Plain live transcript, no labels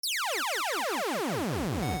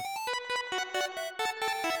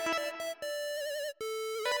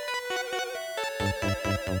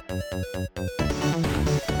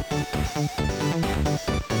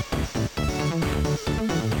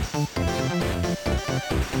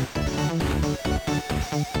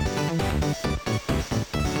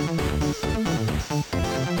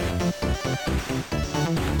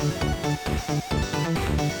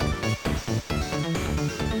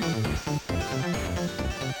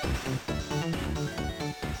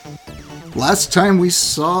Last time we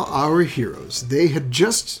saw our heroes, they had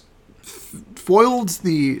just foiled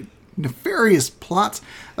the nefarious plot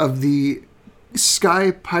of the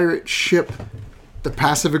sky pirate ship, the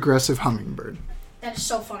passive-aggressive Hummingbird. That is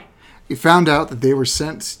so funny. You found out that they were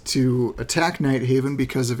sent to attack Nighthaven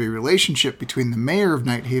because of a relationship between the mayor of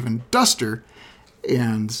Nighthaven, Duster,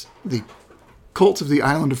 and the cult of the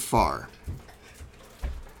Island of Farr.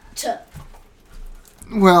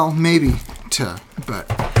 Well, maybe but...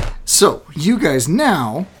 So, you guys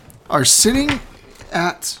now are sitting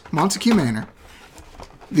at Montague Manor.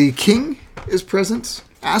 The king is present.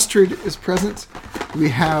 Astrid is present.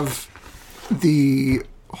 We have the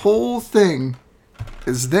whole thing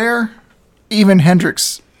is there. Even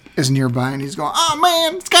Hendrix is nearby, and he's going, "Oh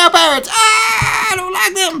man, Sky Pirates! Ah, I don't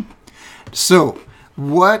like them!" So,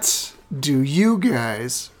 what do you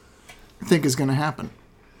guys think is going to happen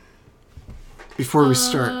before we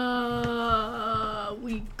start?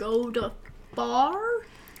 We go to Farr?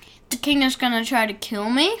 The king is going to try to kill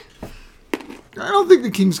me? I don't think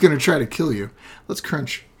the king's going to try to kill you. Let's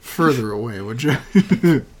crunch further away, would you?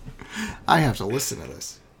 I have to listen to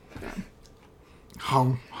this.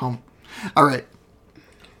 Hum. All right.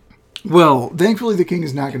 Well, thankfully the king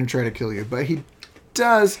is not going to try to kill you, but he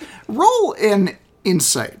does roll an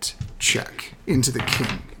insight check into the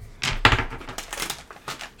king.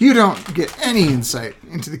 You don't get any insight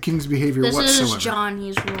into the king's behavior whatsoever. This is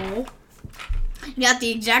Johnny's role. You got the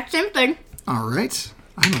exact same thing. All right.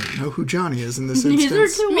 I don't know who Johnny is in this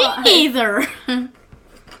instance. Me either.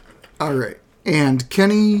 All right. And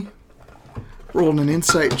Kenny rolled an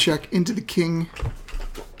insight check into the king.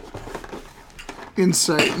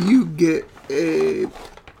 Insight, you get a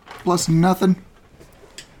plus nothing.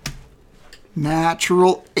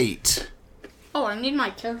 Natural 8. Oh, I need my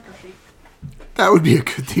character sheet. That would be a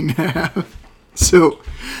good thing to have. So,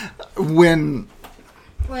 when...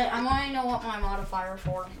 Wait, I want to know what my modifier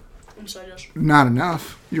for insight is. Not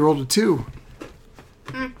enough. You rolled a 2.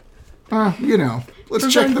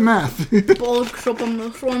 Let's check the math. Bulks up on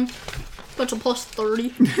this one. That's a plus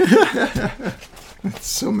 30.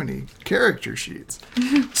 So many character sheets.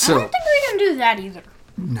 So, I don't think we can do that either.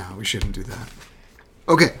 No, we shouldn't do that.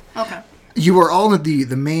 Okay. Okay. You are all at the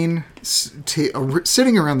main...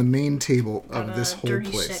 sitting around the main table of this whole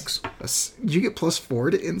 36. place. You get plus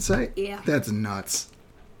 4 to insight? Yeah. That's nuts.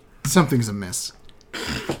 Something's amiss.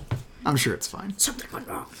 I'm sure it's fine. Something went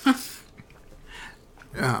wrong.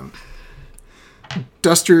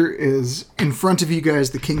 Duster is in front of you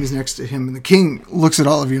guys. The king is next to him. And the king looks at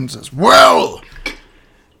all of you and says, "Well,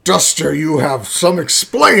 Duster, you have some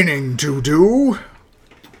explaining to do.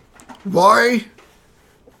 Why?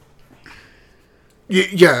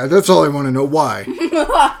 Yeah, that's all I want to know. Why?"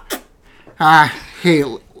 Hey,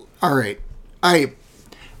 all right. I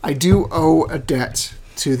do owe a debt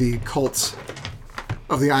to the cult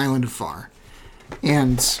of the Island of Farr.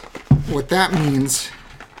 And what that means,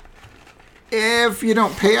 if you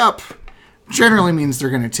don't pay up, generally means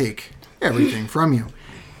they're going to take everything from you.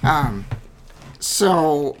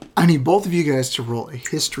 So I need both of you guys to roll a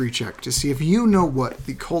history check to see if you know what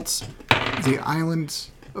the cult of the Island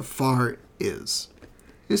of Farr is.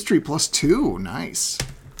 History plus 2. Nice.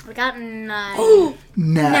 I got a 9.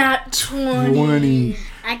 Nat 20.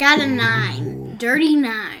 I got a 9. Dirty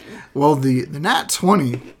 9. Well, the nat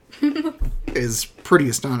 20 is pretty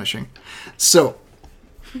astonishing. So,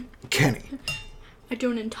 Kenny. I do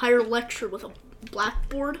an entire lecture with a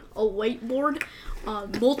blackboard, a whiteboard,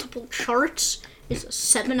 multiple charts. It's a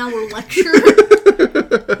 7-hour lecture.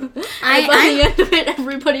 By the end of it,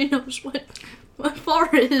 everybody knows what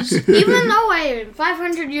Farr is. Even though I am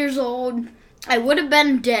 500 years old, I would have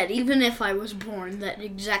been dead even if I was born that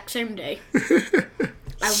exact same day.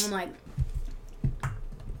 I'm like,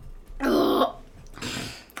 ugh.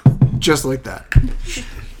 Just like that.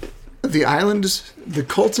 The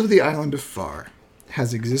cult of the Island of Farr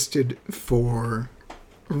has existed for,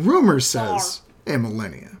 rumor says, a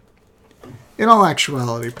millennia. In all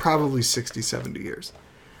actuality, probably 60, 70 years.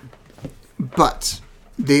 But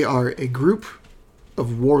they are a group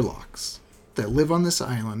of warlocks that live on this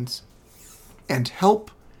island and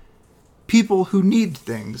help people who need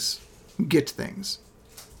things get things.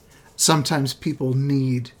 Sometimes people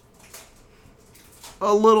need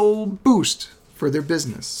a little boost for their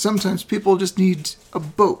business. Sometimes people just need a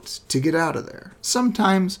boat to get out of there.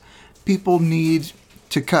 Sometimes people need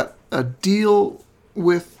to cut a deal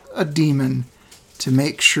with a demon to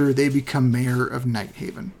make sure they become mayor of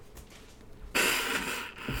Nighthaven.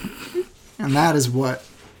 And that is what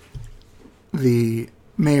the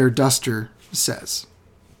Mayor Duster says.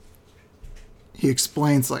 He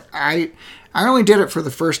explains, like, I only did it for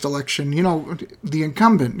the first election. You know, the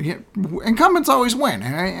incumbents always win,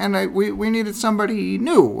 and we needed somebody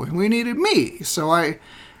new. We needed me, so I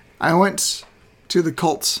went to the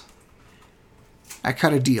cults. I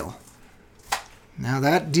cut a deal. Now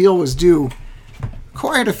that deal was due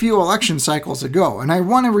quite a few election cycles ago, and I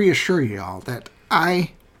want to reassure you all that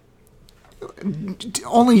I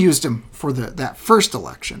only used him for that first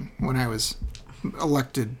election when I was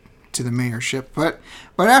elected to the mayorship, but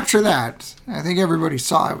after that, I think everybody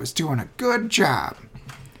saw I was doing a good job.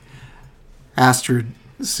 Astrid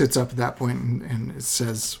sits up at that point and it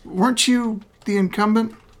says, "Weren't you the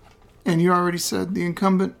incumbent? And you already said the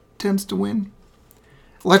incumbent tends to win?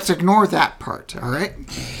 Let's ignore that part, all right?"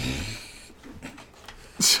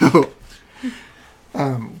 So,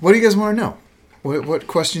 what do you guys want to know? What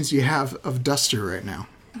questions do you have of Duster right now?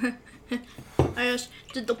 I asked,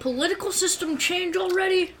 did the political system change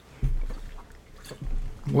already?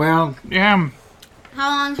 Well, How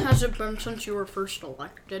long has it been since you were first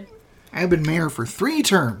elected? I've been mayor for 3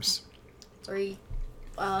 terms. 3.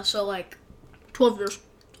 So like 12 years.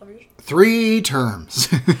 12 years. 3 terms.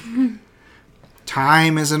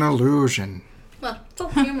 Time is an illusion. Well, it's all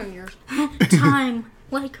human years. Time,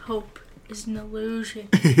 like hope, is an illusion.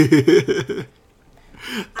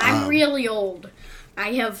 I'm really old.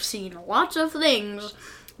 I have seen lots of things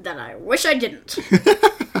that I wish I didn't.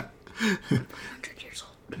 100 years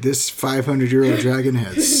old. This 500-year-old dragon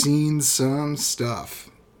has seen some stuff.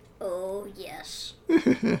 Oh, yes.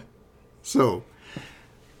 So,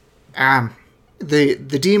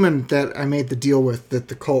 the demon that I made the deal with, that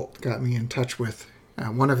the cult got me in touch with,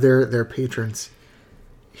 one of their patrons,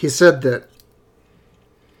 he said that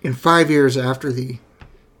in 5 years after the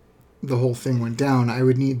whole thing went down, I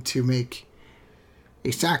would need to make a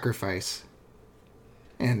sacrifice.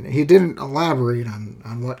 And he didn't elaborate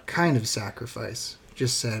on what kind of sacrifice.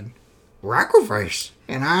 Just said, "Sacrifice."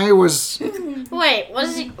 And I was... Wait,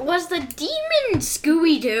 was the demon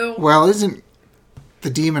Scooby-Doo? Well, isn't the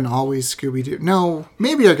demon always Scooby-Doo? No,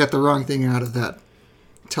 maybe I got the wrong thing out of that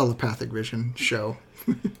telepathic vision show.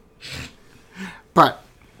 But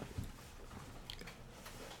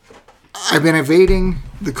I've been evading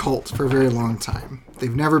the cult for a very long time.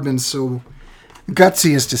 They've never been so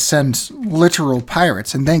gutsy as to send literal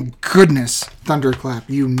pirates. And thank goodness, Thunderclap,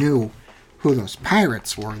 you knew who those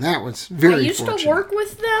pirates were. That was very I used fortunate. to work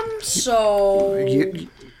with them, so...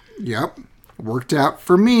 Yep. Worked out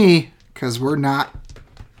for me, because we're not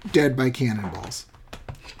dead by cannonballs.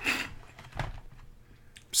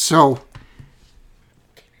 So,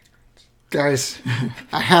 guys,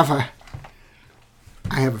 I have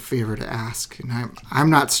a favor to ask, and I'm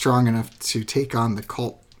not strong enough to take on the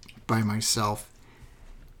cult by myself.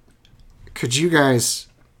 Could you guys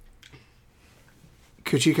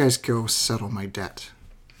go settle my debt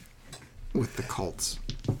with the cults?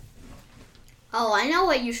 Oh, I know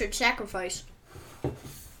what you should sacrifice.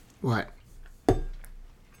 What?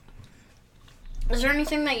 Is there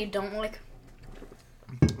anything that you don't like?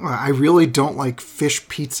 Well, I really don't like fish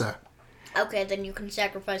pizza. Okay, then you can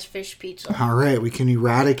sacrifice fish pizza. All right, we can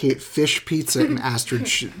eradicate fish pizza. And Astrid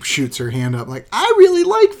shoots her hand up like, I really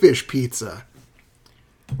like fish pizza.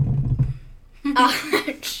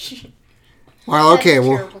 Well, okay,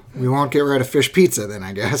 well, we won't get rid of fish pizza then,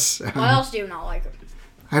 I guess. What else do you not like?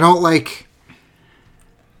 I don't like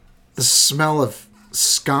the smell of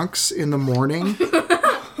skunks in the morning.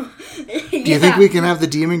 Do you think we can have the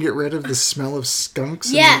demon get rid of the smell of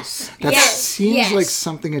skunks? Yes. That seems yes. like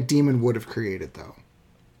something a demon would have created, though.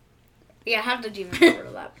 Yeah, have the demon get rid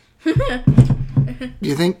of that. Do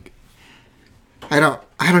you think... I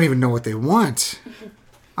don't even know what they want.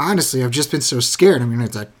 Honestly, I've just been so scared. I mean,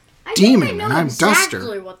 it's a demon, and I'm Duster. I know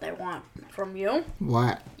exactly what they want from you.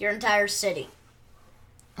 What? Your entire city.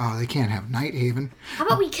 Oh, they can't have Nighthaven. How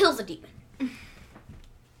about we kill the demon?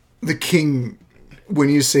 The king... When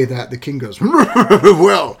you say that, the king goes,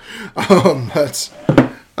 well, that's...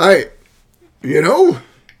 I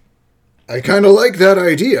kind of like that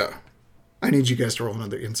idea. I need you guys to roll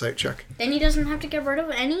another insight check. Then he doesn't have to get rid of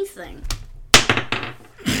anything.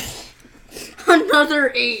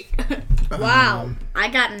 Another 8. Wow. I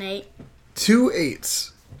got an 8. 2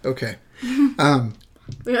 8s. Okay.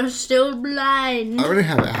 We are still blind. I'm going to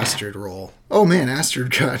have Astrid roll. Oh, man,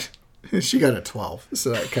 Astrid got She got a 12, so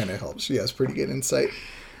that kind of helps. She has pretty good insight,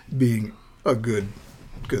 being a good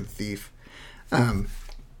thief.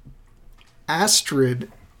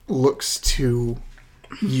 Astrid looks to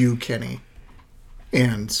you, Kenny,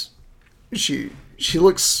 and she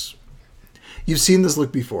looks... You've seen this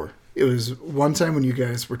look before. It was one time when you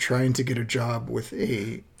guys were trying to get a job with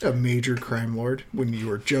a major crime lord when you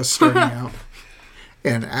were just starting out.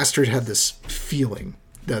 And Astrid had this feeling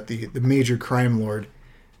that the major crime lord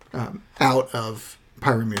out of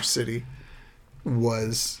Pyramere City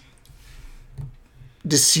was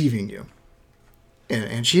deceiving you.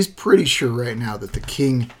 And she's pretty sure right now that the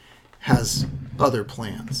king has other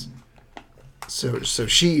plans. So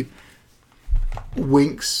she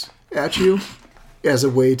winks at you as a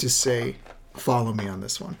way to say, follow me on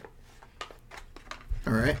this one.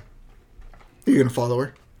 All right? Are you going to follow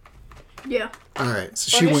her? Yeah. All right.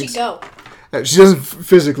 So Where she does winks. she go? She doesn't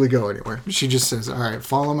physically go anywhere. She just says, all right,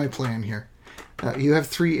 follow my plan here. You have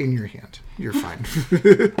 3 in your hand. You're fine.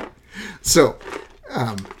 So,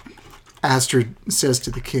 Astrid says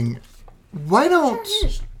to the king, why don't...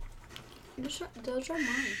 Those are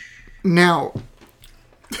mine. Now,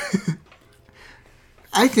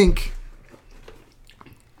 I think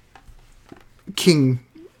King...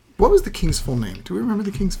 What was the king's full name? Do we remember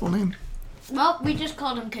the king's full name? Well, we just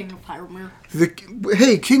called him King of Pyramere.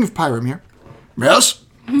 Hey, King of Pyramere. Yes?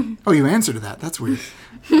 Oh, you answered to that. That's weird.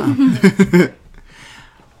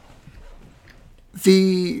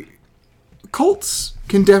 The cults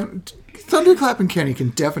can Thunderclap and Kenny can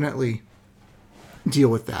definitely deal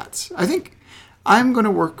with that. I think I'm going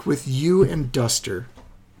to work with you and Duster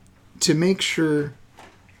to make sure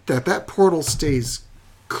that portal stays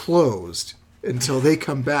closed until they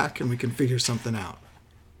come back and we can figure something out.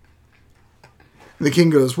 And the king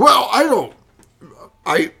goes, well, I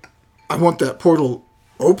want that portal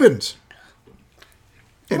opened.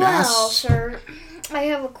 And Sir, I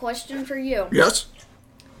have a question for you. Yes?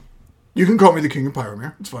 You can call me the King of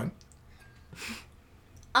Pyramere. It's fine.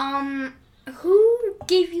 Who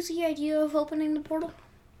gave you the idea of opening the portal?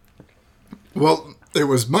 Well, it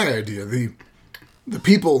was my idea. The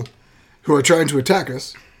people who are trying to attack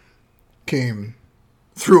us came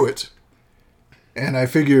through it. And I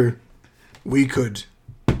figure we could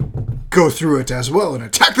go through it as well and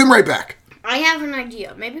attack them right back. I have an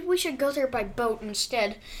idea. Maybe we should go there by boat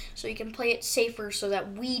instead, so we can play it safer so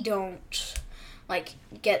that we don't,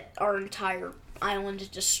 get our entire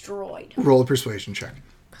island destroyed. Roll a persuasion check.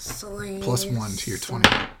 Please. +1 to your 20.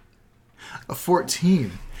 A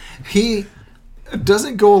 14. He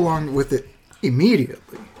doesn't go along with it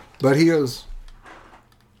immediately, but he goes,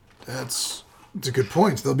 that's a good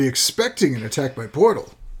point. They'll be expecting an attack by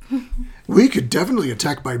portal. We could definitely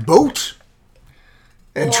attack by boat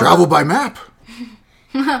and travel by map.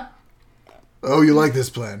 Oh, you like this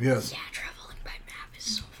plan, yes. Yeah, traveling by map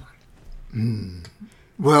is so fun.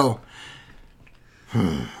 Well,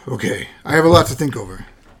 okay. I have a lot to think over.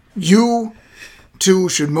 You two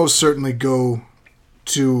should most certainly go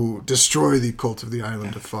to destroy the cult of the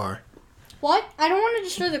Island of Farr. What? I don't want to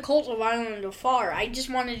destroy the cult of Island of Farr. I just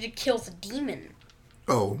wanted to kill the demon.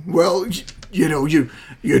 Oh, well, you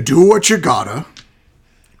do what you gotta.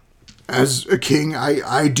 As a king,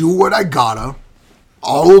 I do what I gotta.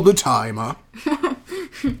 All the time, huh?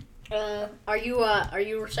 Are you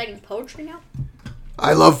reciting poetry now?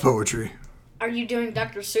 I love poetry. Are you doing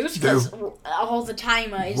Dr. Seuss? Because all the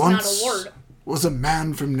time is not a word. Was a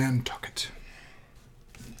man from Nantucket.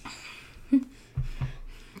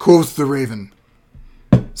 Quoth the raven,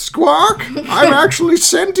 Squawk! I'm actually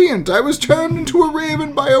sentient. I was turned into a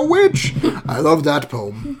raven by a witch. I love that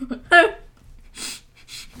poem.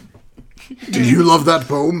 Do you love that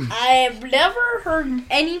poem? I have never heard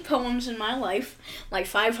any poems in my life, my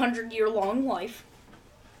 500-year-long life.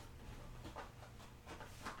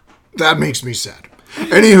 That makes me sad.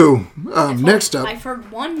 Anywho, next up, I've heard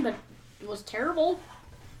one, but it was terrible.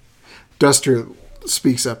 Duster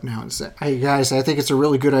speaks up now and says, hey guys, I think it's a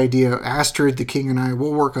really good idea. Astrid, the king, and I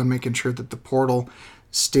will work on making sure that the portal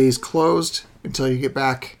stays closed until you get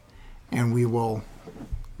back, and we will,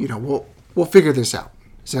 we'll figure this out.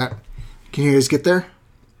 Can you guys get there?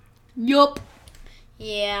 Yup.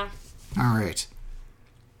 Yeah. All right.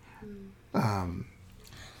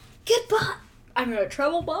 Goodbye. I'm gonna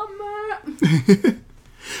travel by map.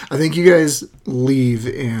 I think you guys leave,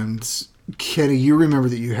 and Kenny, you remember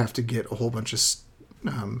that you have to get a whole bunch of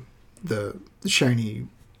the shiny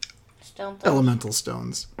elemental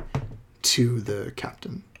stones to the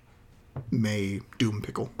captain, May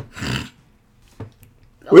Doompickle.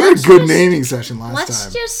 We had a good naming session last time.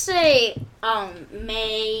 Let's just say,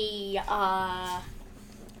 May,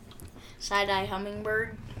 Side-Eye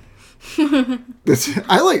Hummingbird.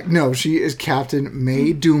 She is Captain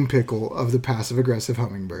May Doompickle of the passive-aggressive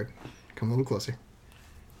hummingbird. Come a little closer.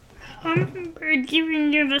 Hummingbird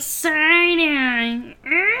giving you the side eye.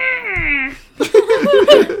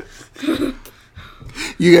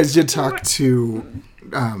 You guys did talk to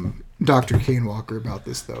Dr. Kane Walker about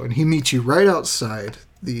this, though, and he meets you right outside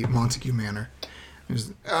the Montague Manor.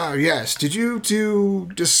 Yes. Did you two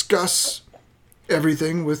discuss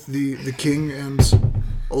everything with the king and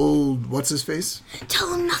old what's-his-face?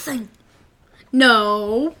 Tell him nothing.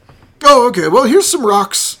 No. Oh, okay. Well, here's some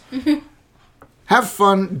rocks. Have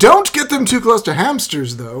fun. Don't get them too close to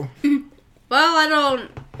hamsters, though. Well, I don't...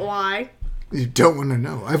 Why? You don't want to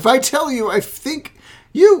know. If I tell you, I think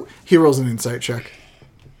you... He rolls an insight check.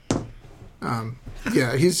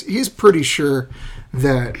 Yeah, he's pretty sure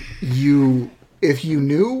that you... If you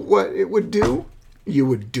knew what it would do, you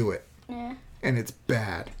would do it. Yeah. And it's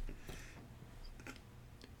bad.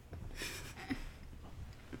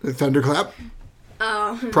 The Thunderclap?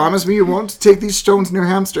 Promise me you won't take these stones near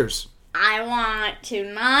hamsters. I want to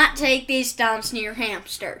not take these stones near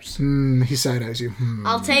hamsters. He side-eyes you.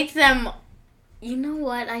 I'll take them... You know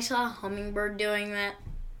what? I saw a hummingbird doing that.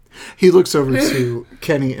 He looks over to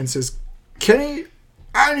Kenny and says, Kenny,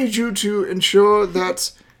 I need you to ensure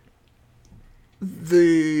that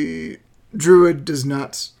the druid does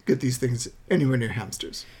not get these things anywhere near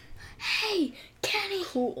hamsters. Hey, Kenny.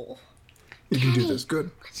 Cool. You can do this. Good.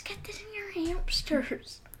 Let's get this in your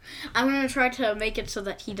hamsters. I'm going to try to make it so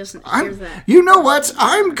that he doesn't hear that. You know what?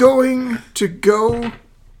 I'm going to go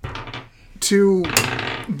to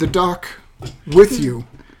the dock with you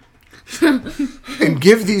and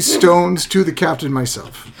give these stones to the captain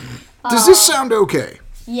myself. Does this sound okay?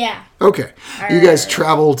 Yeah. Okay. You guys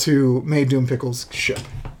travel to May Doompickle's ship.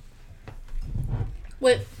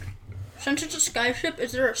 Wait, since it's a sky ship,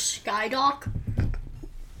 is there a sky dock?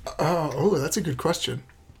 Oh, that's a good question.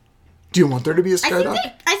 Do you want there to be a sky dock?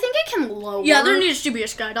 I think it can lower. Yeah, there needs to be a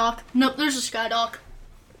sky dock. Nope, there's a sky dock.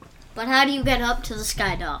 But how do you get up to the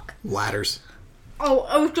sky dock? Ladders. Oh,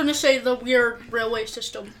 I was gonna say the weird railway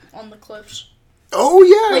system on the cliffs. Oh,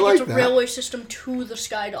 yeah, I like it's a that. railway system to the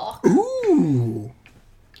sky dock. Ooh.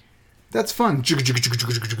 That's fun. You're at the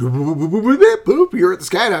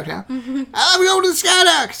sky dock now. I'm going to the sky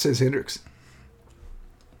dock, says Hendrix.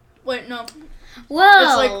 Wait, no.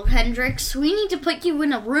 Well, Hendrix, we need to put you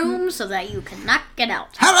in a room so that you cannot get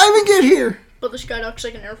out. How did I even get here? But the sky dock's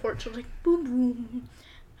like an airport, so it's like, boom, boom.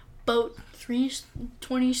 Boat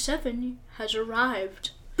 327 has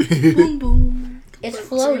arrived. Boom, boom. It's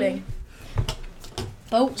floating.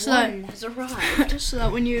 Boat 1 has arrived. So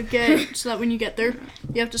that when you get there,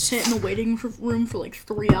 you have to sit in the waiting room for like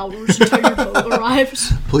 3 hours until your boat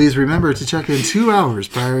arrives. Please remember to check in 2 hours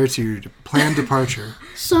prior to your planned departure.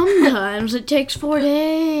 Sometimes it takes 4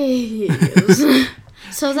 days.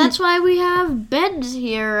 So that's why we have beds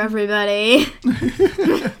here, everybody.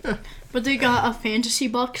 But they got a fantasy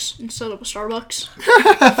bucks instead of a Starbucks.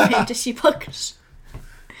 Fantasy bucks.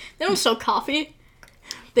 They don't sell coffee.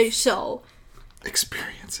 They sell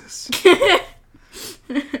experiences. I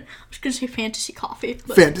was gonna say fantasy coffee.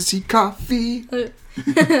 But... Fantasy coffee.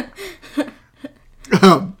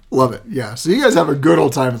 Love it. Yeah. So you guys have a good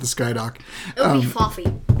old time at the sky dock. It'll be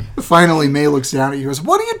coffee. Finally, May looks down at you and goes,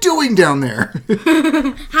 "What are you doing down there?"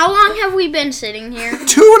 How long have we been sitting here?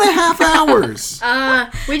 2.5 hours.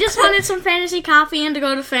 We just wanted some fantasy coffee and to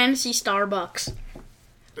go to fantasy Starbucks.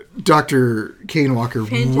 Dr. Kane Walker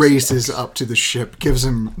races up to the ship, gives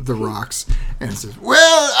him the rocks, and says,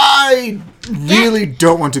 "Well, I really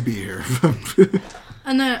don't want to be here."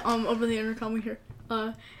 And then over the intercom we hear,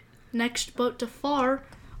 next boat to Farr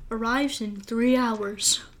arrives in 3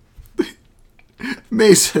 hours.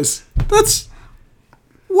 May says,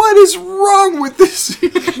 what is wrong with this?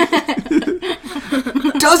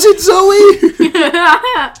 Does it, Zoe?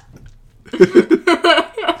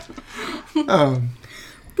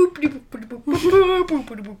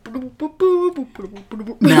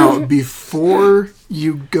 Now, before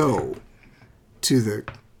you go to the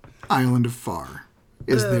Island of Farr,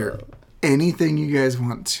 is there anything you guys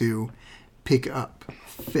want to pick up,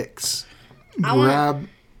 fix, grab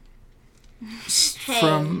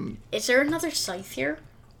from... Is there another scythe here?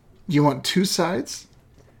 You want 2 sides?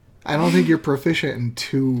 I don't think you're proficient in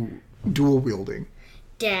 2 dual wielding.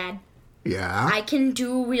 Dad. Yeah? I can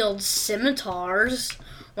dual wield scimitars.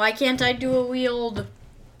 Why can't I dual wield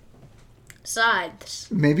scythes?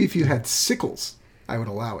 Maybe if you had sickles, I would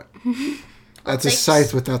allow it. That's a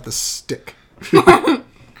scythe without the stick. You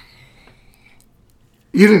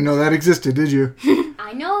didn't know that existed, did you?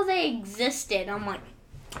 I know they existed. I'm like,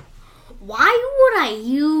 why would I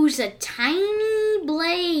use a tiny blade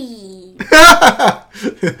blade.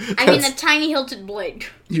 I mean a tiny hilted blade.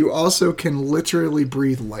 You also can literally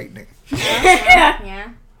breathe lightning.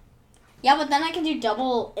 Yeah. Yeah, but then I can do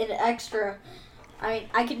double in extra. I mean,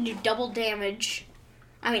 I can do double damage.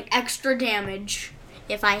 I mean, extra damage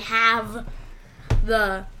if I have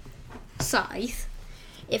the scythe.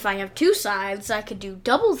 If I have 2 scythes, I could do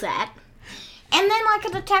double that. And then I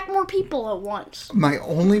could attack more people at once. My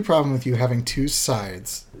only problem with you having 2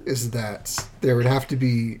 sides is that there would have to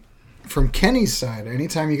be, from Kenny's side,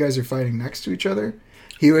 anytime you guys are fighting next to each other,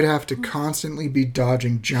 he would have to constantly be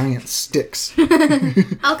dodging giant sticks. Okay,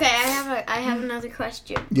 I have another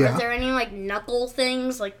question. Yeah. Are there any like knuckle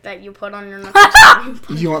things like that you put on your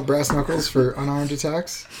knuckles? You want brass knuckles for unarmed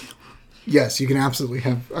attacks? Yes, you can absolutely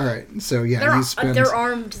have. All right, so yeah, They're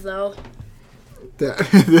armed though.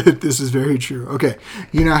 This is very true. Okay,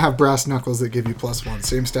 you now have brass knuckles that give you +1,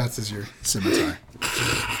 same stats as your scimitar.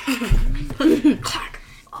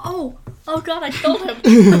 Oh God, I killed him.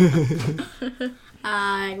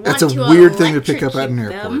 That's a weird thing to pick up at an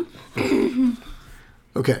airport.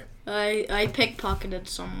 Okay. I pickpocketed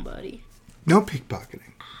somebody. No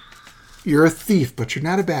pickpocketing. You're a thief, but you're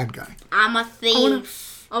not a bad guy. I'm a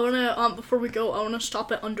thief. I wanna before we go, I wanna stop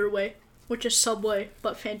at Underway, which is Subway,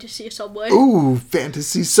 but fantasy Subway. Ooh,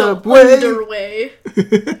 fantasy Subway. Underway.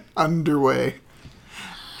 Underway.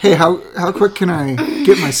 Hey, how quick can I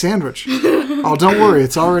get my sandwich? Oh, don't worry,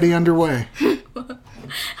 it's already underway.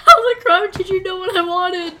 How the crap did you know what I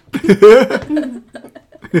wanted?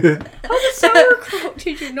 How the sauerkraut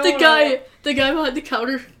did you know? The guy behind the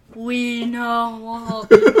counter. We know.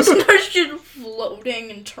 Starts just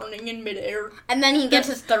floating and turning in midair, And then he gets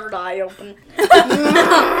his third eye open.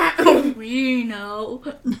 we know.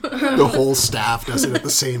 The whole staff does it at the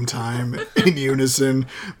same time, in unison.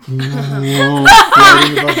 Floating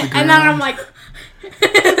above the ground. And then I'm like,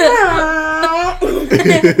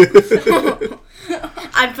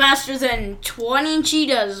 I'm faster than 20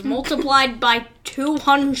 cheetahs multiplied by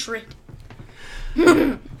 200.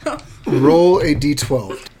 Roll a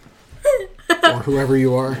d12. Or whoever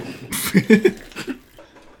you are.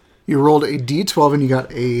 You rolled a d12 and you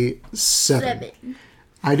got a 7.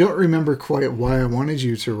 I don't remember quite why I wanted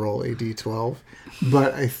you to roll a d12,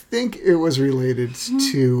 but I think it was related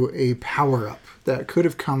to a power-up that could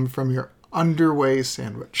have come from your underway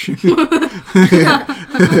sandwich.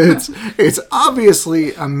 It's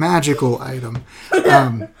obviously a magical item.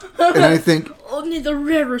 And I think... Only the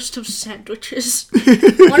rarest of sandwiches.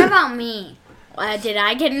 What about me? Did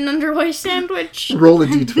I get an underway sandwich? Roll a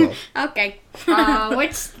d12. Okay.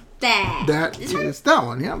 What's that? That is that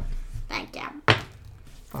one, yeah. Thank you.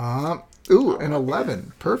 Ooh, an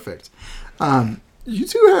 11. Perfect. You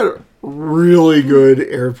two had really good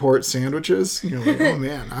airport sandwiches. You're like, oh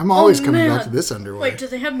man, I'm always coming back to this underway. Wait, do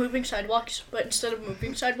they have moving sidewalks? But instead of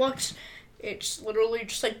moving sidewalks, it's literally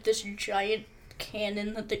just like this giant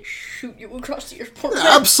cannon that they shoot you across the airport.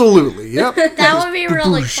 Absolutely, yep. That would be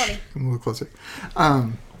really funny. Come a little closer.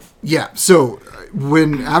 Yeah, so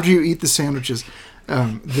after you eat the sandwiches,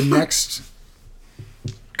 the next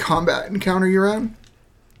combat encounter you're on,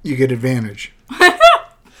 you get advantage.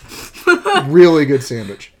 Really good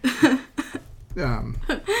sandwich.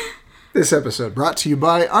 This episode brought to you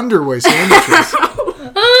by Underway Sandwiches.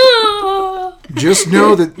 Just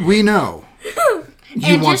know that we know.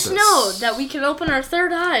 And just know that we can open our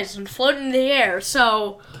third eyes and float in the air,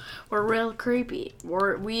 so we're real creepy.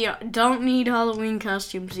 We don't need Halloween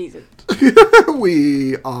costumes either.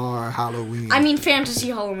 We are Halloween. I mean fantasy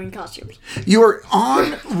Halloween costumes. You are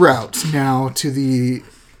en route now to the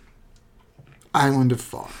Island of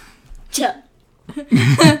Farr.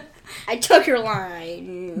 I took your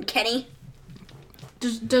line, Kenny.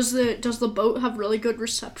 Does the boat have really good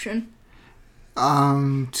reception?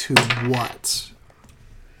 To what?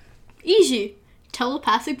 Easy.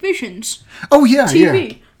 Telepathic visions. Oh, yeah, TV.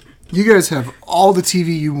 yeah. You guys have all the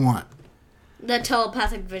TV you want. The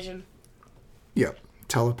telepathic vision. Yep,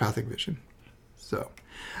 telepathic vision. So,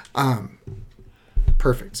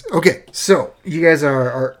 perfect. Okay, so you guys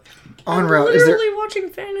are en route. I'm Is there literally watching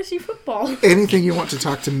fantasy football. anything you want to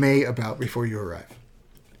talk to May about before you arrive?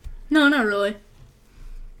 No, not really.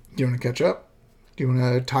 Do you want to catch up? Do you want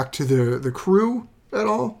to talk to the crew at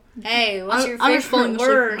all? Hey, what's your I'm just falling favorite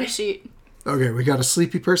asleep in my word? seat. Okay, we got a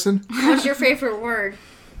sleepy person. What's your favorite word?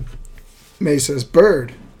 May says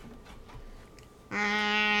bird.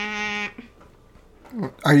 Are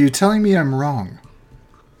you telling me I'm wrong?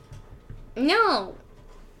 No.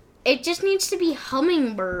 It just needs to be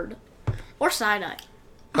hummingbird. Or side-eye.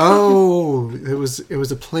 Oh, it was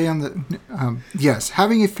a play on the... yes,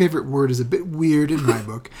 having a favorite word is a bit weird in my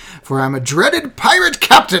book, for I'm a dreaded pirate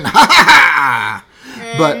captain. Ha ha ha!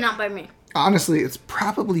 But not by me. honestly, it's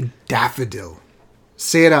probably daffodil.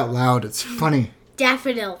 Say it out loud. It's funny.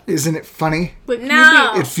 Daffodil. Isn't it funny? Wait,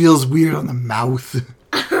 No. It feels weird on the mouth.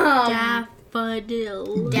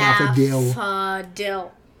 Daffodil.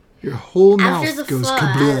 Daffodil. Your whole After mouth the goes pho,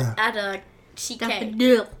 kablah. add a CK.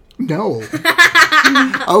 Daffodil. No.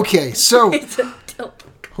 Okay, so It's a dill.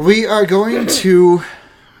 we are going to,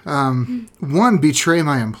 betray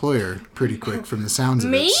my employer pretty quick from the sounds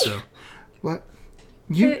of Me? it. So, what?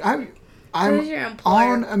 I'm Who's your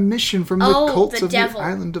employer? on a mission from the Oh, cults the of devil. the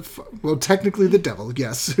Island of Farr. Well, technically the devil,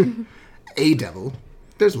 yes. A devil.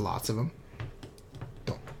 There's lots of them.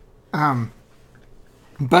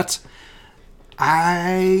 But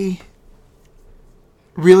I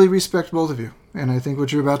really respect both of you. And I think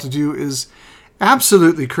what you're about to do is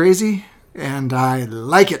absolutely crazy. And I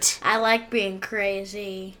like it. I like being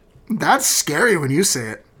crazy. That's scary when you say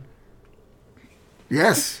it.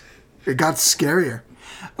 Yes. It got scarier.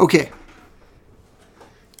 Okay.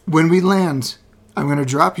 When we land, I'm going to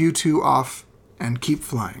drop you two off and keep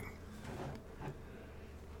flying.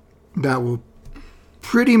 That will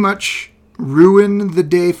pretty much ruin the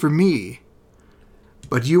day for me.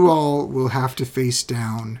 But you all will have to face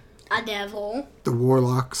down A devil. the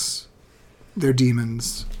warlocks, their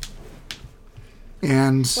demons.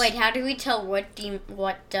 And Wait, how do we tell what demon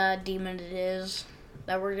it is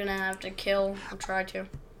that we're gonna have to kill? I'll try to.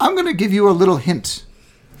 I'm going to give you a little hint.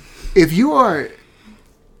 If you are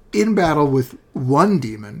in battle with one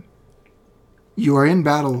demon, you are in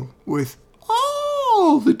battle with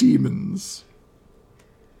all the demons.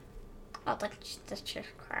 Oh, that's just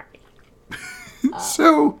crappy.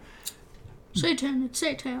 So, Satan, it's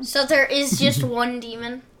Satan. So there is just one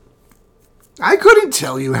demon? I couldn't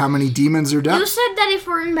tell you how many demons are down. You said that if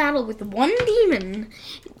we're in battle with one demon,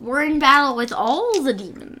 we're in battle with all the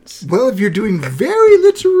demons. Well, if you're doing very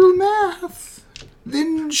literal math,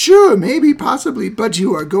 then sure, maybe, possibly, but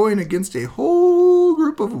you are going against a whole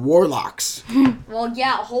group of warlocks. Well,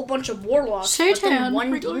 yeah, a whole bunch of warlocks. But Satan. then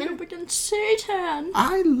one We're going demon? up against Satan.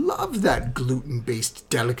 I love that gluten-based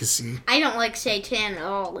delicacy. I don't like Satan at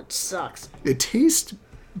all. It sucks. It tastes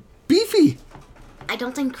beefy. I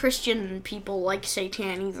don't think Christian people like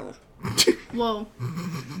Satan either. Whoa.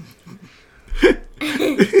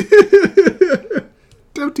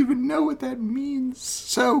 Don't even know what that means.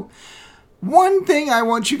 So, one thing I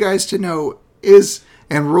want you guys to know is,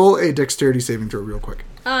 and roll a dexterity saving throw real quick.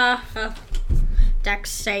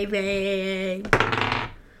 Dex saving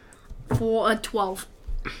for a 12.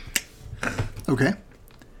 Okay.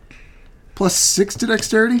 Plus 6 to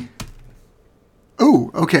dexterity?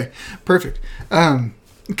 Oh, okay. Perfect.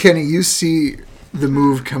 Kenny, you see the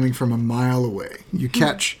move coming from a mile away. You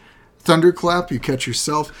catch Thunderclap, you catch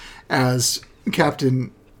yourself as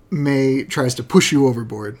Captain May tries to push you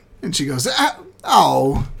overboard. And she goes,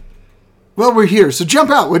 oh. Well, we're here, so jump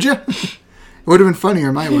out, would you? It would have been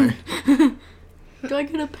funnier my way. Do I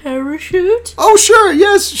get a parachute? Oh, sure,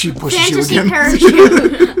 yes. She pushes Fantasy you again.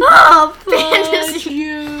 parachute. Oh, Fuck fantasy.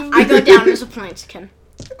 you. I go down as a Plantican.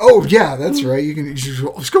 Oh, yeah, that's right. You can.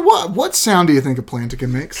 What sound do you think a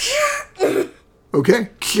plantican makes? Okay.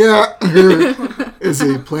 Is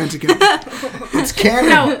a plantican. It's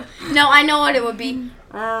canon. No, I know what it would be.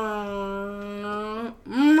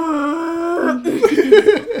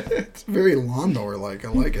 It's very lawnmower-like. I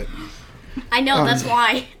like it. I know, that's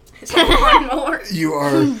why. It's a lawnmower. You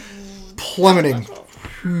are plummeting.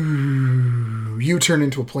 You turn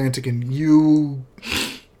into a plantican. You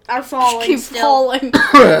I'm falling Keep still. falling.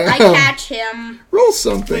 I catch him. roll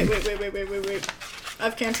something. Wait. I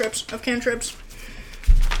have cantrips.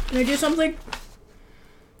 Can I do something?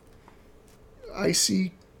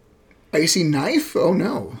 Icy knife? Oh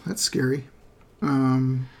no, that's scary.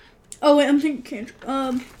 Oh wait, I'm thinking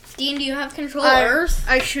cantrip. Dean, do you have control of Earth?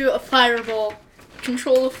 I shoot a fireball.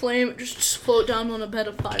 Control the flame, just float down on a bed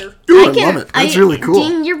of fire. Ooh, I love it. That's really cool.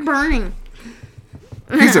 Dean, you're burning.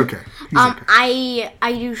 He's okay. He's okay.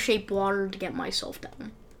 I do shape water to get myself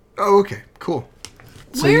down. Oh, okay. Cool.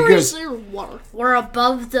 So Where you guys is there water? We're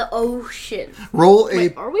above the ocean. roll a.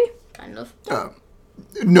 Wait, are we? Kind of.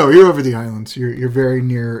 No, you're over the islands. You're very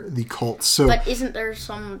near the cult. So But isn't there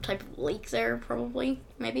some type of lake there, probably?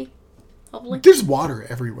 Maybe? Hopefully? there's water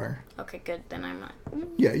everywhere. Okay, good. Then I'm not.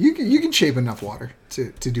 Yeah, you can shape enough water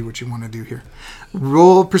to do what you want to do here.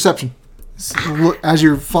 Roll perception. As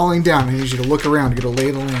you're falling down, I need you to look around, get a lay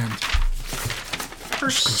of the land.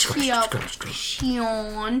 Perception.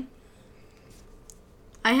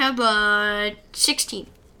 I have a 16.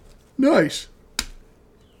 Nice.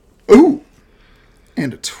 Ooh.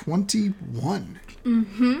 And a 21.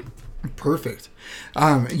 Mm-hmm. Perfect.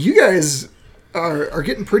 You guys are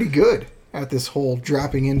getting pretty good at this whole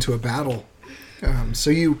dropping into a battle. So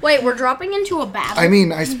you... Wait, we're dropping into a battle? I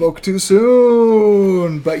mean, I spoke too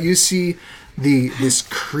soon. But you see this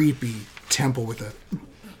creepy temple with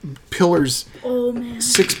pillars. Oh, man.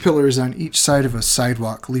 6 pillars on each side of a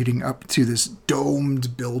sidewalk leading up to this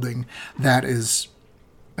domed building that is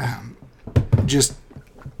just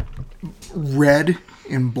red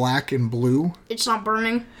and black and blue. It's not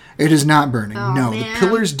burning? It is not burning. Oh, no, man. the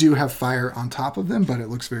pillars do have fire on top of them, but it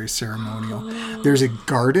looks very ceremonial. There's a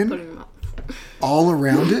garden all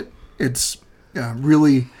around it. It's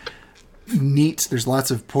really neat. There's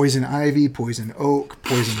lots of poison ivy, poison oak,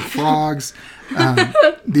 poison frogs.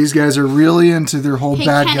 These guys are really into their whole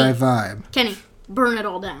bad guy vibe. Kenny, burn it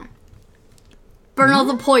all down. Burn all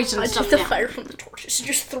the poison I stuff took the down. fire from the torches and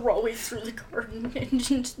just throw it through the garden.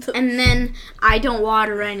 And then I don't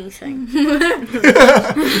water anything.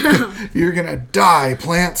 You're gonna die,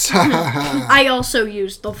 plants. I also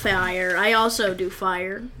use the fire. I also do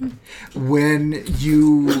fire. When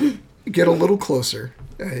you get a little closer,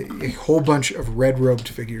 a whole bunch of red-robed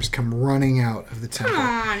figures come running out of the temple. Come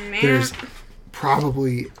on, man. There's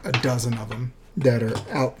probably a dozen of them that are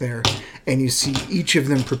out there, and you see each of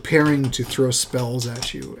them preparing to throw spells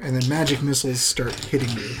at you, and then magic missiles start hitting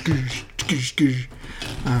you. Goosh, goosh, goosh.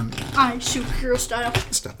 I superhero style.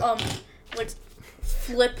 Stop it. Like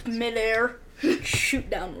flip midair, shoot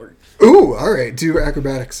downward. Ooh, all right. Do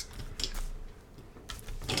acrobatics.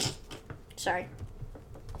 Sorry.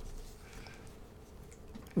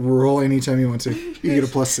 Roll anytime you want to. You get a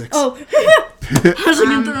 +6. Oh, I was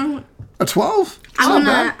like, throwing. A 12? I'm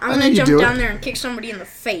gonna jump down there and kick somebody in the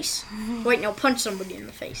face. Wait, no, punch somebody in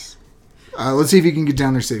the face. Let's see if you can get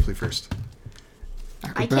down there safely first.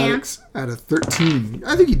 I can. Acrobatics at a 13.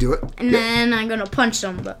 I think you do it. And then I'm gonna punch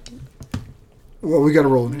somebody. Well, we got to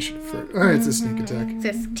roll initiative first. All right, it's a sneak attack.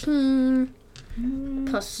 15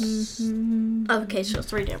 plus. Okay, so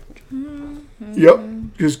 3 damage. Yep.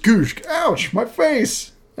 Just goosh. Ouch, my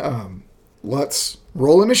face. Let's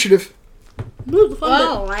roll initiative.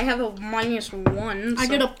 Well, I have a -1. I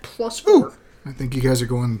so- get a +4. Ooh, I think you guys are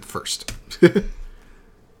going first.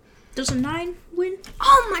 Does a 9 win?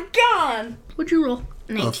 Oh my god! What'd you roll?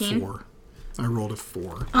 A 19. 4. I rolled a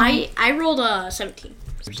 4. I rolled a 17.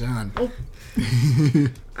 You're done.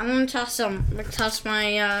 I'm gonna toss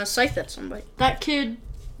my scythe at somebody That kid.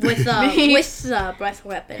 with breath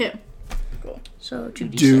weapon. Him. Cool. So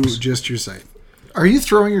 2d6. Do just your scythe. Are you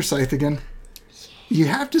throwing your scythe again? You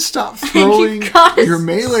have to stop throwing your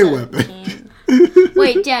melee weapon.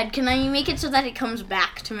 Wait, Dad, can I make it so that it comes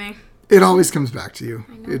back to me? It always comes back to you.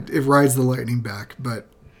 It rides the lightning back, but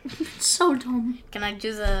It's so dumb. Can I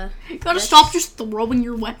do the You gotta stop just throwing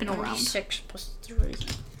your weapon around. 6 plus 3?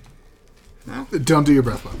 don't do your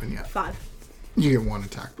breath weapon yet. 5. You get 1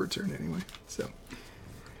 attack per turn anyway. So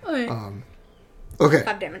Okay. okay.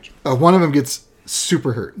 5 damage. One of them gets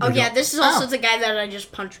super hurt. Oh They yeah, go, this is also "Ow." the guy that I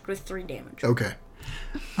just punched with 3 damage. Okay.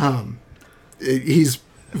 He's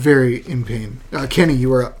very in pain. Kenny,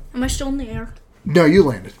 you are up. Am I still in the air? No, you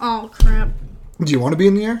landed. Oh, crap. Do you want to be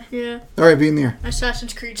in the air? Yeah. All right, be in the air.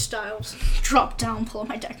 Assassin's Creed styles. Drop down, pull out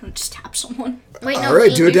my deck, and just tap someone. Wait, no, All right,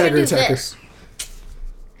 Dean, do a you should dagger do attacker. this.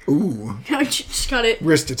 Ooh, I just got it.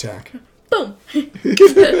 wrist attack. Boom.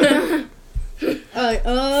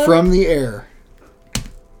 From the air.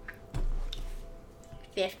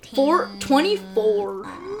 15. 24.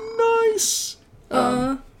 Nice.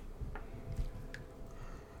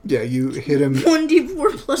 Yeah, you hit him.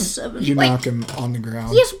 1d4 plus 7. You knock him on the ground.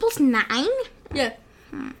 He has plus 9? Yeah.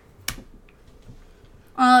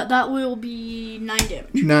 That will be 9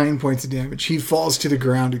 damage. 9 points of damage. He falls to the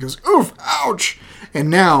ground. He goes, oof, ouch. And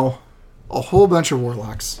now, a whole bunch of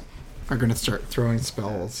warlocks are going to start throwing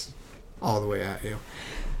spells all the way at you.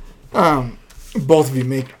 Both of you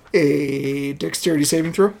make a dexterity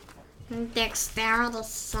saving throw. Dexterity.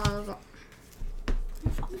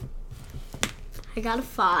 I got a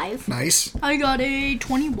 5. Nice. I got a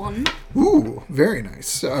 21. Ooh, very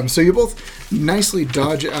nice. So you both nicely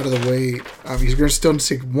dodge out of the way. You're going to still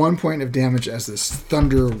take 1 point of damage as this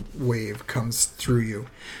thunder wave comes through you.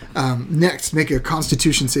 Next, make a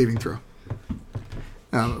Constitution saving throw.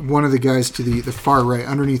 One of the guys to the far right,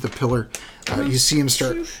 underneath a pillar, you see him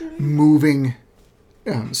start moving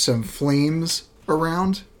some flames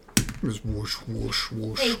around. Just whoosh, whoosh,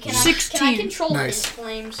 whoosh. Hey, can 16. I control Nice. these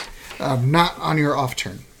flames? Not on your off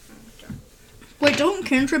turn. Wait, don't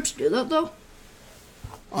cantrips do that, though?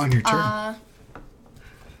 On your turn.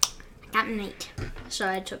 Got an 8. So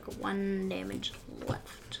I took 1 damage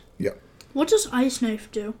left. Yep. What does Ice Knife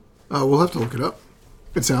do? We'll have to look it up.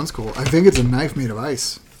 It sounds cool. I think it's a knife made of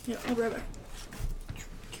ice. Yeah, I'll grab it.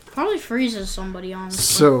 Probably freezes somebody, honestly.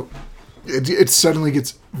 So, It suddenly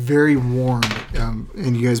gets very warm,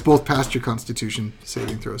 and you guys both passed your Constitution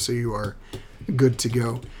saving throw, so you are good to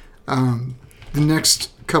go. The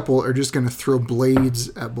next couple are just going to throw blades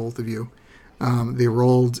at both of you. They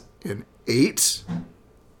rolled an 8.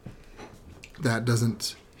 That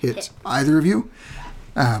doesn't hit either of you.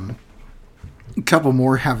 A couple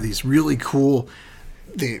more have these really cool,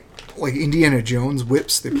 like Indiana Jones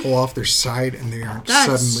whips. They pull off their side and they are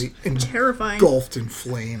suddenly engulfed in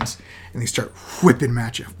flames, and they start whipping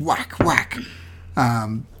at you. Whack, whack.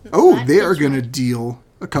 They are going to deal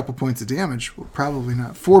a couple points of damage. Well, probably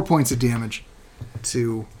not. 4 points of damage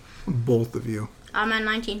to both of you. I'm at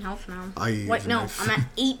 19 health now. I'm at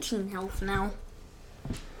 18 health now.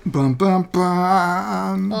 Bum, bum,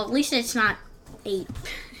 bum. Well, at least it's not 8.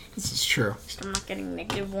 This is true. So I'm not getting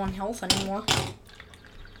 -1 health anymore.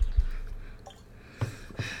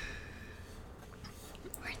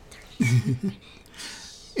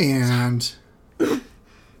 And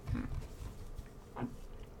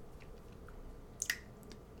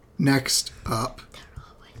next up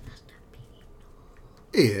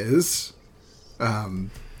is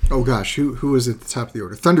oh gosh, who is at the top of the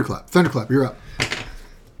order? Thunderclap. Thunderclap, you're up.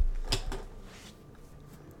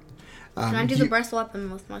 Can I do the breath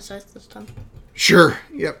weapon with my scythe this time? Sure.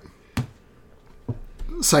 Yep.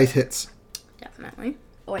 Scythe hits. Definitely.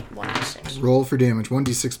 Oh wait, 1d6. Roll for damage.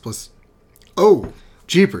 1d6 plus. Oh,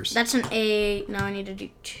 jeepers. That's an 8. Now I need to do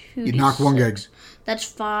 2d6. You knock one guy. That's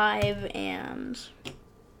 5 and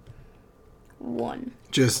 1.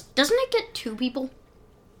 Just. Doesn't it get 2 people?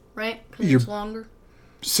 Right? Because it's longer.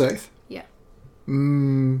 Scythe? Yeah.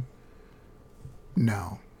 No.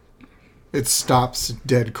 It stops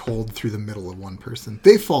dead cold through the middle of one person.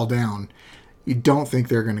 They fall down. You don't think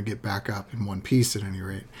they're going to get back up in one piece at any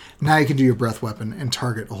rate. Now you can do your breath weapon and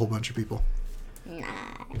target a whole bunch of people.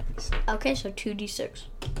 Nice. Okay, so 2d6.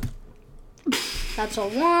 That's a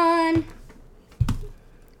 1.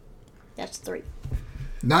 That's 3.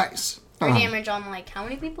 Nice. 3 damage on like how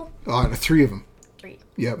many people? 3 of them. 3.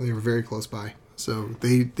 Yep, they were very close by. So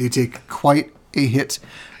they take quite a hit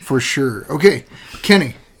for sure. Okay,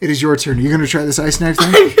 Kenny. It is your turn. Are you going to try this ice knife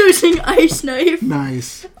thing? I'm using ice knife.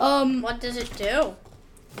 Nice. What does it do?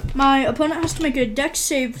 My opponent has to make a dex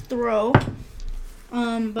save throw.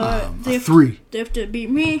 But they have 3. They have to beat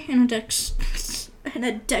me in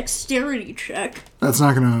a dexterity check. That's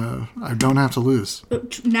not going to... I don't have to lose.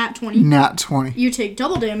 Nat 20. Nat 20. You take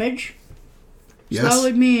double damage. Yes. So that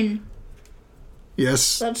would mean...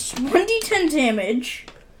 Yes. That's 1d10 damage.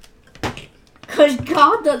 Because,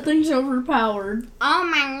 God, that thing's overpowered. Oh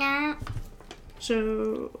my god.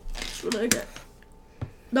 So, that's what I get.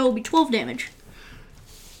 That will be 12 damage.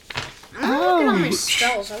 I'm looking at my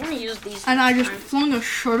spells. I want to use these. And I just flung a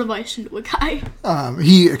shard of ice into a guy.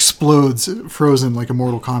 He explodes, frozen like a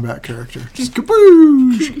Mortal Kombat character. Just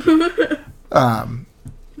kaboosh!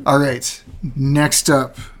 All right. Next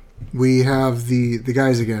up, we have the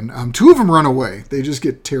guys again. 2 of them run away. They just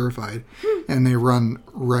get terrified, and they run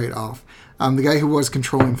right off. The guy who was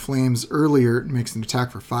controlling flames earlier makes an attack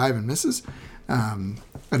for 5 and misses.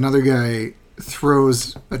 Another guy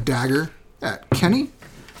throws a dagger at Kenny.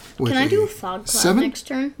 Can I do a fog clap next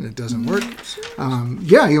turn? It doesn't work.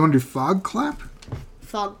 Yeah, you want to do fog clap?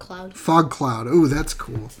 Fog cloud. Fog cloud. Oh, that's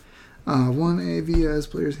cool. 1 AVS,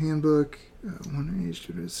 player's handbook. 1 age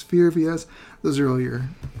to sphere VS. Those are all your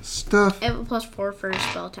stuff. I have a +4 for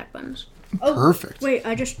spell attack buttons. Oh, perfect. Wait,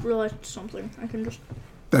 I just realized something. I can just...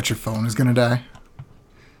 Bet your phone is going to die.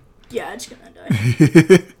 Yeah, it's going to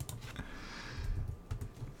die.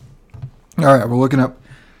 All right, we're looking up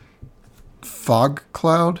fog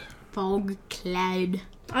cloud. Fog cloud.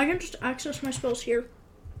 I can just access my spells here.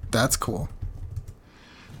 That's cool.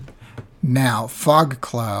 Now, fog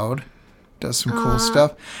cloud does some cool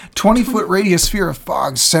stuff. 20-foot radius sphere of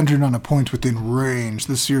fog centered on a point within range.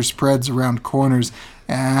 The sphere spreads around corners,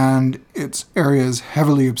 and its area is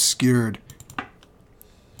heavily obscured.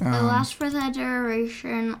 It lasts for the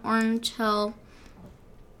duration or until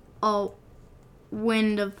a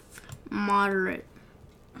wind of moderate.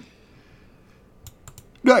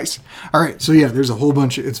 Nice. All right. So, yeah, there's a whole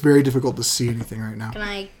bunch. It's very difficult to see anything right now. Can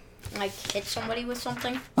I, like, hit somebody with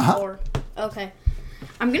something? Uh-huh. Or, okay.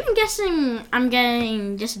 I'm guessing I'm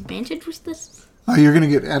getting disadvantage with this. You're going to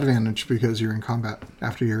get advantage because you're in combat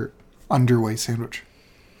after your underway sandwich.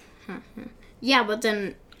 Yeah, but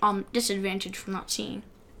then disadvantage for not seeing.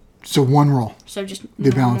 So 1 roll. So just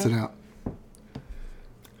They balance it out.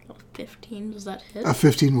 15, does that hit? A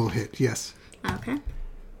 15 will hit, yes. Okay.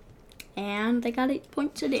 And they got 8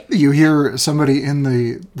 points a day. You hear somebody in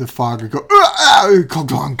the fog go,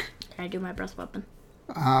 clunk. Can I do my breath weapon?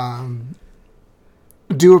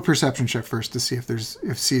 Do a perception check first to see if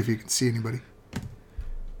you can see anybody.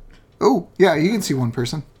 Oh, yeah, you can see one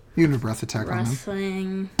person. You can do a breath attack on them.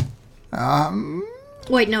 Thing.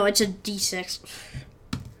 Wait, no, it's a D6.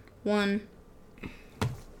 1,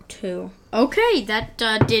 2. Okay, that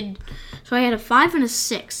did. So I had a 5 and a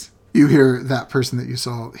 6. You hear that person that you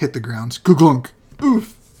saw hit the ground. Googlunk.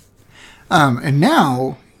 Oof. And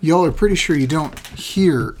now, y'all are pretty sure you don't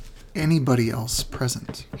hear anybody else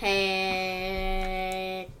present.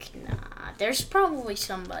 Heck nah. There's probably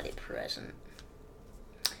somebody present.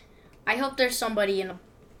 I hope there's somebody in a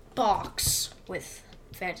box with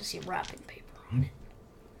fantasy wrapping paper on it.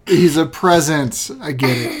 He's a present. I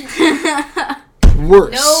get it.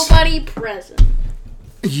 Worse. Nobody present.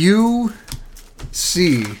 You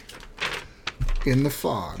see in the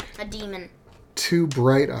fog A demon. 2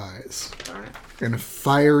 bright eyes Darn it. and a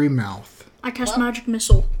fiery mouth. I cast magic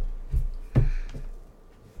missile.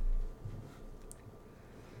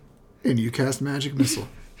 And you cast magic missile.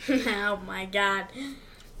 Oh my god.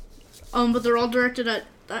 But they're all directed at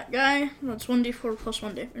that guy. That's 1d4 plus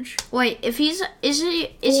 1 damage. Wait, is he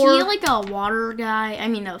Four. like a water guy? I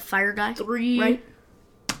mean a fire guy? 3. Right?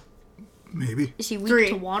 Maybe. Is he weak 3.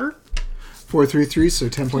 to water? 4, 3, 3, so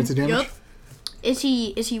 10 points of damage. Yup. Is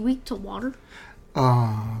he weak to water?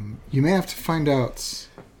 You may have to find out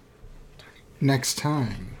next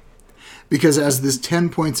time. Because as this 10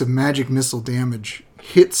 points of magic missile damage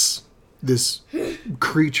hits this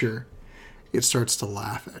creature, it starts to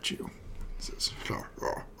laugh at you. It says,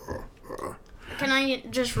 Can I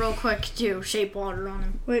just real quick do shape water on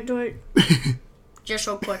him? Wait, do I? Just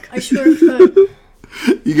real quick. I swear I could.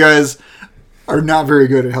 you guys are not very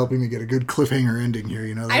good at helping me get a good cliffhanger ending here,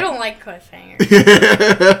 you know that? I don't like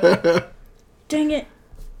cliffhangers. Dang it.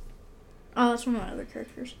 Oh, that's one of my other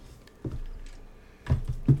characters.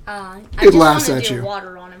 I It just laughs wanna at do you.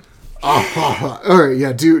 water on him. Alright,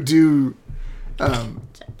 yeah, do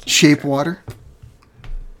shape water.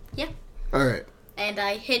 Yeah. Alright. And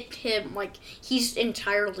I hit him like he's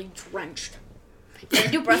entirely drenched. Can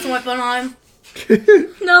I do breath weapon on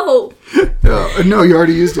him? No. No, you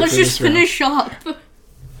already used it Let's for just this round. finish up.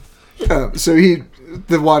 So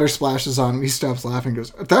the water splashes on him. He stops laughing and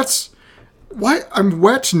goes, why? I'm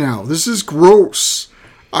wet now. This is gross.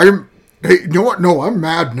 Hey, you know what? No, I'm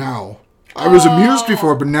mad now. I was amused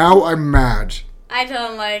before, but now I'm mad. I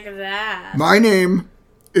don't like that. My name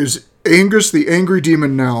is Angus the Angry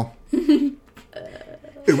Demon now.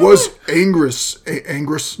 It was Angus.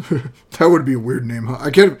 Angus? That would be a weird name, huh?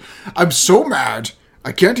 I'm so mad.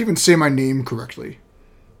 I can't even say my name correctly.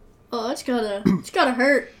 Oh, it's gotta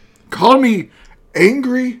hurt. Call me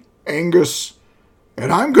Angry Angus,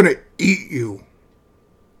 and I'm gonna eat you.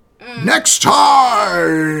 Next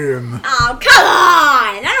time! Oh, come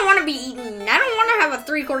on! I don't want to be eaten. I don't want to have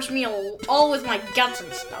a 3-course meal all with my guts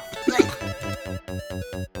and stuff.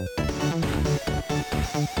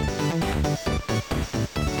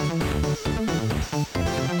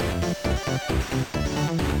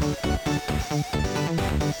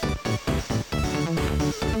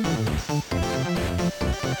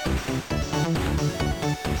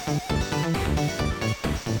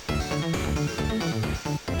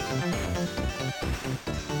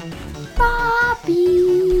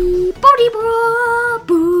 Bobby, Bodie bra,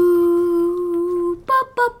 boo, ba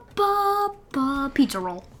ba ba ba. Pizza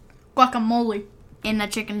roll, guacamole, And the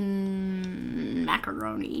chicken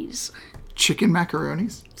macaronis. Chicken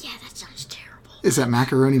macaronis? Yeah, that sounds terrible. Is that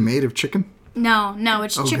macaroni made of chicken? No,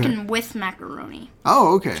 it's Okay. chicken with macaroni.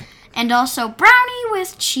 Oh, okay. And also brownie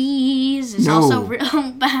with cheese is No. also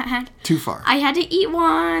real bad. Too far. I had to eat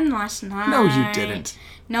one last night. No, you didn't.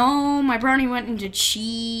 No, my brownie went into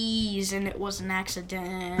cheese and it was an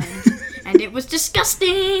accident. And it was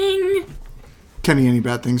disgusting. Kenny, any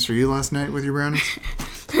bad things for you last night with your brownies?